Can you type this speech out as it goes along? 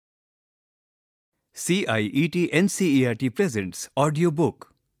CIET NCERT presents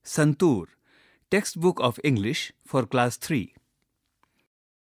audiobook Santur, Textbook of English for Class 3.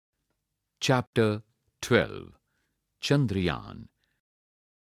 Chapter 12, Chandrayaan.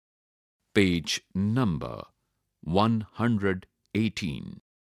 Page number 118.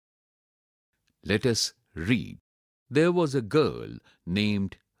 Let us read. There was a girl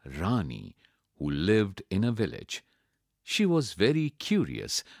named Rani who lived in a village. She was very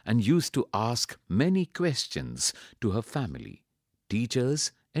curious and used to ask many questions to her family,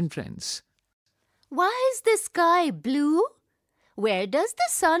 teachers and friends. Why is the sky blue? Where does the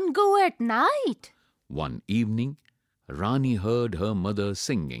sun go at night? One evening, Rani heard her mother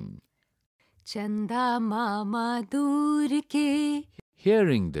singing. Chanda mama dur ke.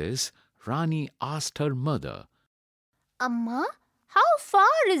 Hearing this, Rani asked her mother. Amma, how far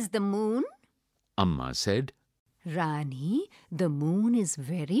is the moon? Amma said, Rani, the moon is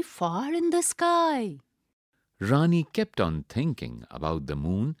very far in the sky. Rani kept on thinking about the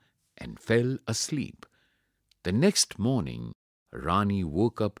moon and fell asleep. The next morning, Rani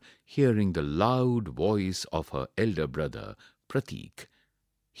woke up hearing the loud voice of her elder brother, Pratik.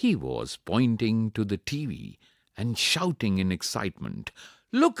 He was pointing to the TV and shouting in excitement,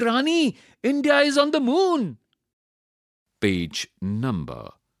 "Look, Rani, India is on the moon!" Page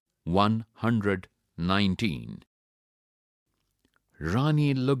number 119.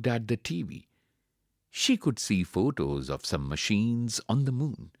 Rani looked at the TV. She could see photos of some machines on the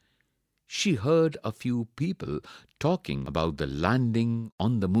moon. She heard a few people talking about the landing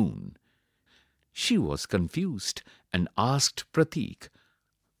on the moon. She was confused and asked Pratik,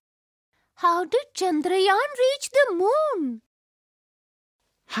 How did Chandrayaan reach the moon?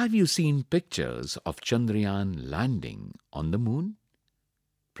 "Have you seen pictures of Chandrayaan landing on the moon?"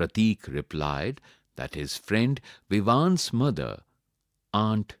 Pratik replied that his friend Vivan's mother,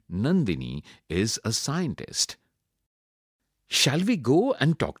 Aunt Nandini, is a scientist. "Shall we go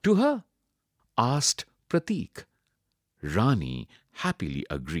and talk to her?" asked Pratik. Rani happily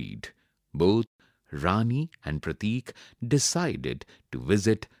agreed. Both Rani and Pratik decided to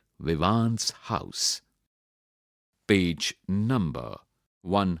visit Vivan's house. Page number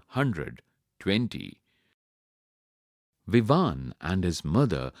 120. Vivan and his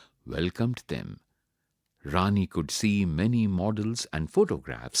mother welcomed them. Rani could see many models and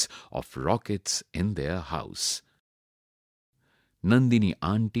photographs of rockets in their house. Nandini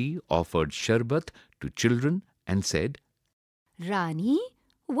auntie offered sharbat to children and said, Rani,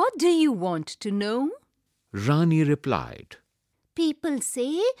 what do you want to know? Rani replied, People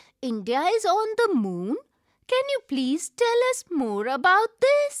say India is on the moon. Can you please tell us more about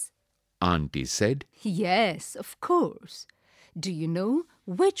this? Auntie said, Yes, of course. Do you know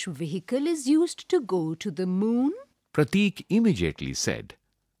which vehicle is used to go to the moon? Pratik immediately said,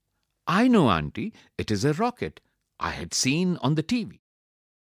 I know, Auntie, it is a rocket I had seen on the TV.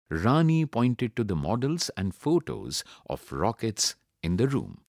 Rani pointed to the models and photos of rockets in the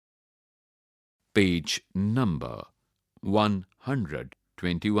room. Page number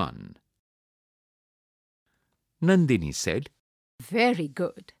 121. Nandini said, Very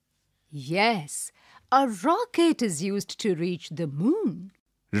good. Yes, a rocket is used to reach the moon.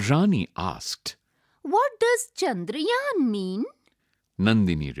 Rani asked, What does Chandrayaan mean?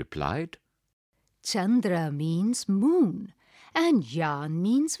 Nandini replied, Chandra means moon and Yaan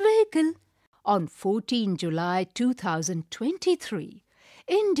means vehicle. On 14 July 2023,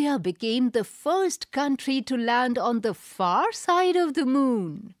 India became the first country to land on the far side of the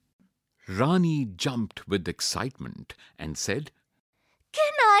moon. Rani jumped with excitement and said,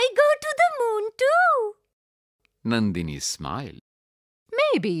 Can I go to the moon too? Nandini smiled.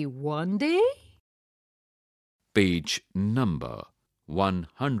 Maybe one day. Page number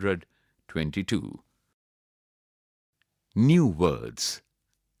 122. New words: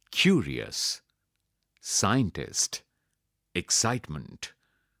 curious, scientist, excitement,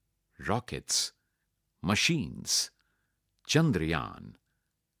 rockets, machines, Chandrayaan,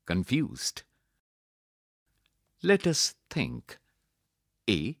 confused. Let us think.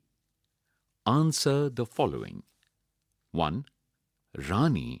 A. Answer the following. 1.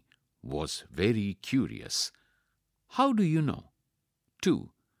 Rani was very curious. How do you know? 2.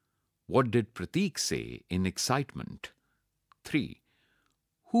 What did Pratik say in excitement? 3.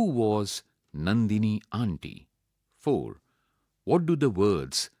 Who was Nandini auntie? 4. What do the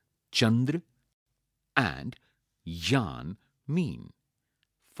words Chandra and Yaan mean?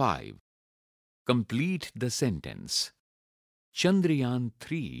 5. Complete the sentence. Chandrayaan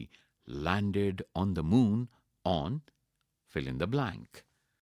 3 landed on the moon on fill in the blank.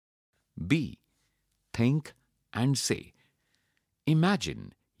 B. Think and say.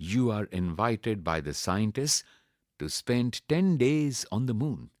 Imagine You are invited by the scientists to spend 10 days on the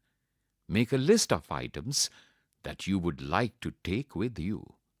moon. Make a list of items that you would like to take with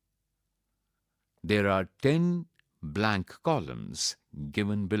you. There are 10 blank columns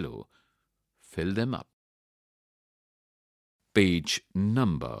given below. Fill them up. Page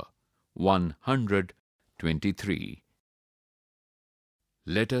number 123.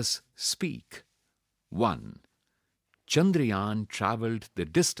 Let us speak. 1. Chandrayaan travelled the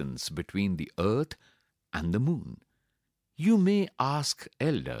distance between the Earth and the Moon. You may ask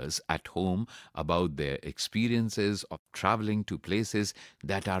elders at home about their experiences of travelling to places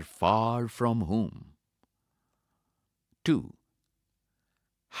that are far from home. 2.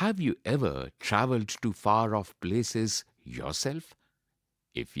 Have you ever travelled to far-off places yourself?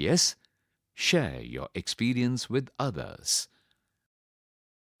 If yes, share your experience with others.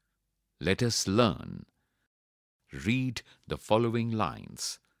 Let us learn. Read the following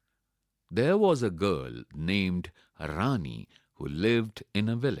lines. There was a girl named Rani who lived in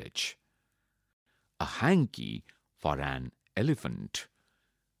a village. A hanky for an elephant.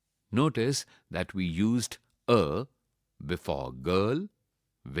 Notice that we used a before girl,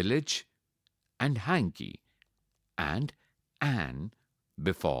 village and hanky, and an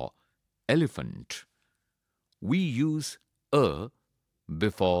before elephant. We use a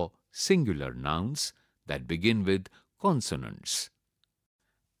before singular nouns that begin with consonants.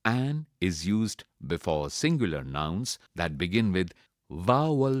 An is used before singular nouns that begin with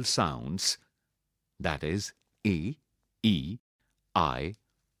vowel sounds, that is a, e, I,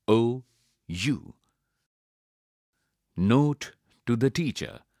 o, u. Note to the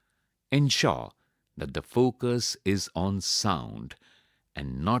teacher. Ensure that the focus is on sound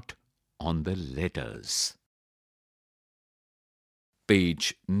and not on the letters.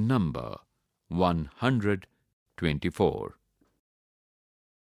 Page number 124.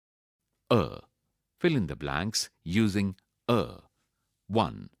 Fill in the blanks using a.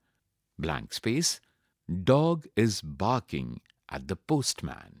 1. Blank space. Dog is barking at the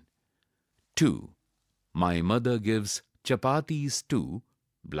postman. 2. My mother gives chapatis to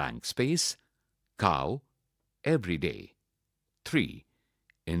blank space cow every day. 3.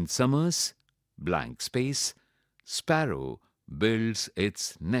 In summers blank space sparrow builds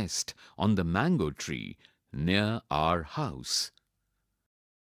its nest on the mango tree near our house.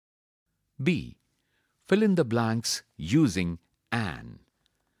 B. Fill in the blanks using an.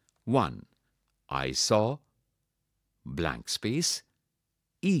 1. I saw blank space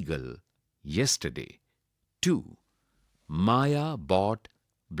eagle yesterday. 2. Maya bought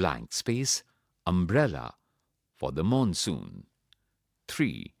blank space umbrella for the monsoon.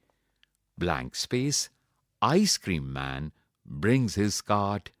 3. Blank space ice cream man brings his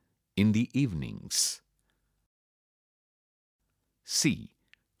cart in the evenings. C.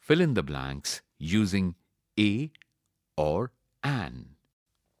 Fill in the blanks using a or an.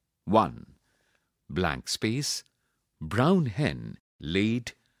 1. Blank space brown hen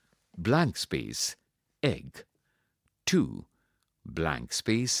laid blank space egg. 2. Blank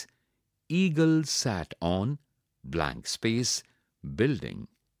space eagle sat on blank space building.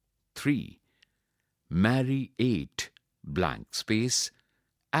 3. Mary ate blank space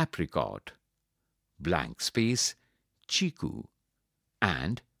apricot blank space chiku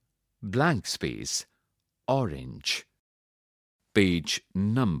and blank space orange. Page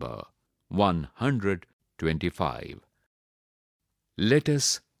number 125. Let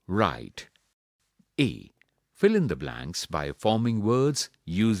us write. A. Fill in the blanks by forming words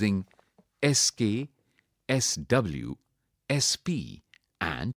using SK, SW, SP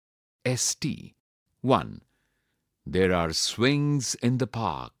and ST. 1. There are swings in the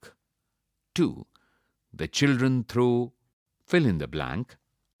park. 2. The children throw fill in the blank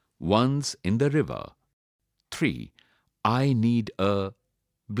once in the river. 3. I need a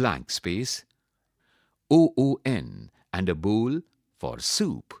blank space OON and a bowl for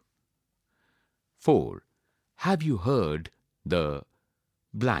soup. 4. Have you heard the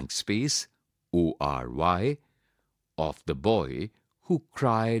blank space ORY of the boy who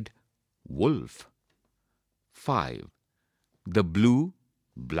cried wolf? 5. The blue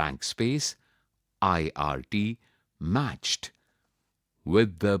blank space IRT matched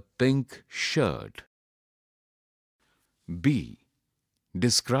with the pink shirt. B.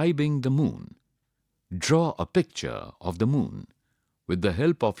 Describing the moon. Draw a picture of the moon. With the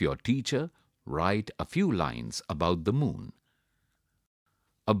help of your teacher, write a few lines about the moon.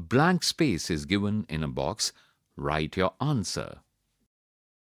 A blank space is given in a box. Write your answer.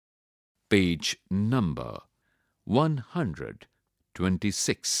 Page number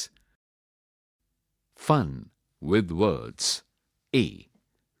 126. Fun with words. A.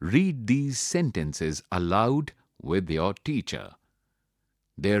 Read these sentences aloud with your teacher.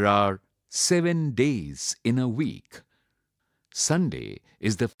 There are 7 days in a week. Sunday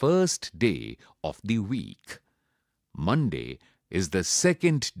is the first day of the week. Monday is the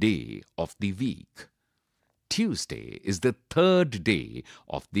second day of the week. Tuesday is the third day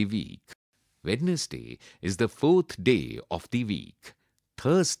of the week. Wednesday is the fourth day of the week.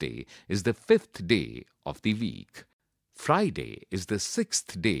 Thursday is the fifth day of the week. Friday is the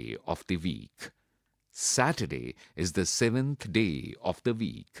sixth day of the week. Saturday is the seventh day of the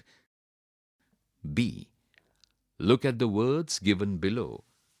week. B. Look at the words given below.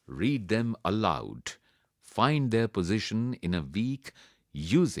 Read them aloud. Find their position in a week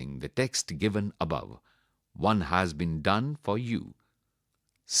using the text given above. One has been done for you.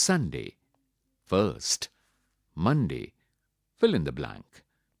 Sunday, first. Monday, fill in the blank.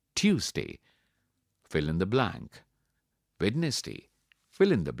 Tuesday, fill in the blank. Wednesday,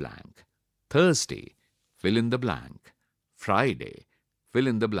 fill in the blank. Thursday, fill in the blank. Friday, fill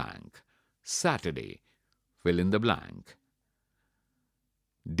in the blank. Saturday, fill in the blank.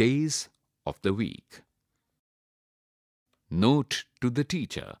 Days of the week. Note to the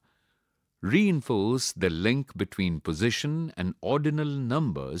teacher. Reinforce the link between position and ordinal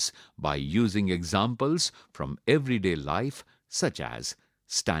numbers by using examples from everyday life such as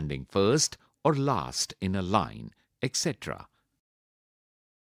standing first or last in a line, etc.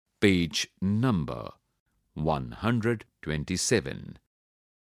 Page number 127.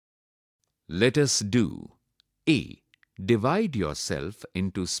 Let us do. A. Divide yourself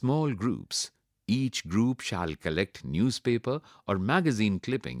into small groups. Each group shall collect newspaper or magazine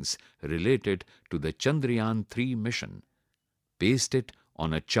clippings related to the Chandrayaan-3 mission. Paste it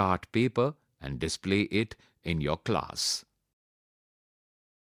on a chart paper and display it in your class.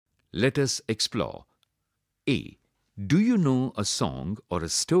 Let us explore. A. Do you know a song or a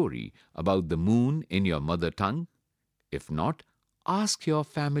story about the moon in your mother tongue? If not, ask your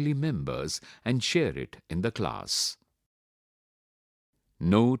family members and share it in the class.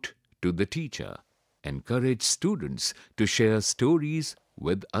 Note to the teacher. Encourage students to share stories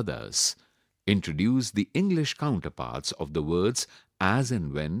with others. Introduce the English counterparts of the words as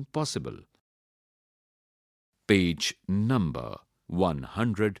and when possible. Page number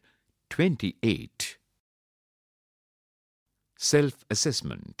 128.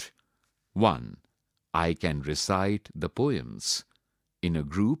 Self-assessment. 1. I can recite the poems. In a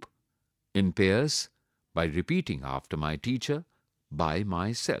group, in pairs, by repeating after my teacher, by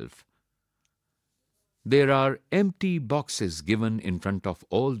myself. There are empty boxes given in front of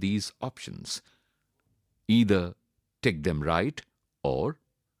all these options. Either tick them right or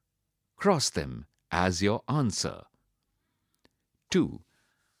cross them as your answer. 2.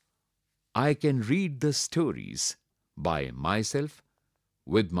 I can read the stories by myself,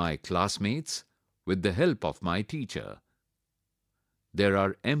 with my classmates, with the help of my teacher. There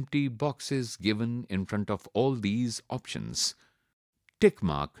are empty boxes given in front of all these options. Tick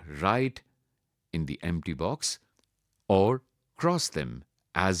mark right in the empty box or cross them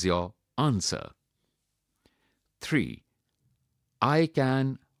as your answer. 3. I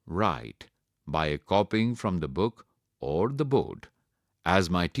can write by copying from the book or the board. As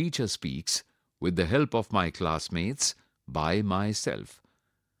my teacher speaks, with the help of my classmates, by myself.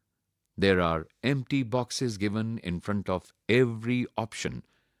 There are empty boxes given in front of every option.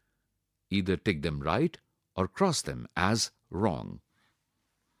 Either tick them right or cross them as wrong.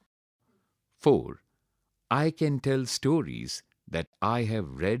 4. I can tell stories that I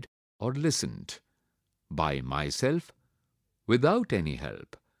have read or listened by myself, without any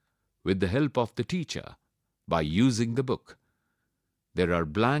help, with the help of the teacher, by using the book. There are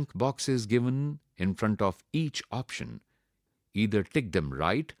blank boxes given in front of each option. Either tick them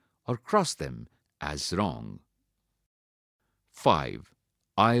right or cross them as wrong. 5.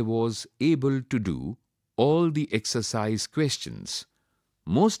 I was able to do all the exercise questions.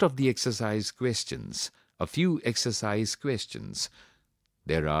 Most of the exercise questions, a few exercise questions.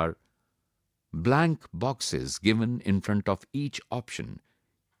 There are blank boxes given in front of each option.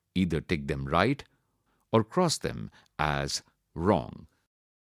 Either tick them right or cross them as wrong.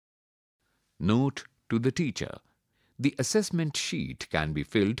 Note to the teacher. The assessment sheet can be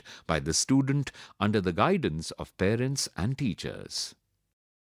filled by the student under the guidance of parents and teachers.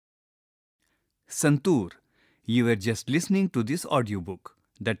 Santur, you were just listening to this audiobook,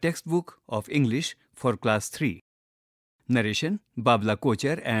 the textbook of English for Class 3. Narration, Babla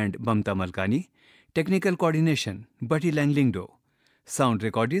Kochar and Mamta Malkani. Technical coordination, Bati Langlingdo. Sound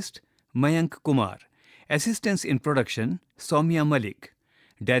recordist, Mayank Kumar. Assistance in production, Soumya Malik.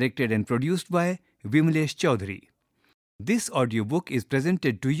 Directed and produced by Vimlesh Chaudhary. This audiobook is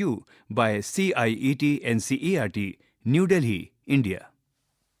presented to you by CIET NCERT, New Delhi, India.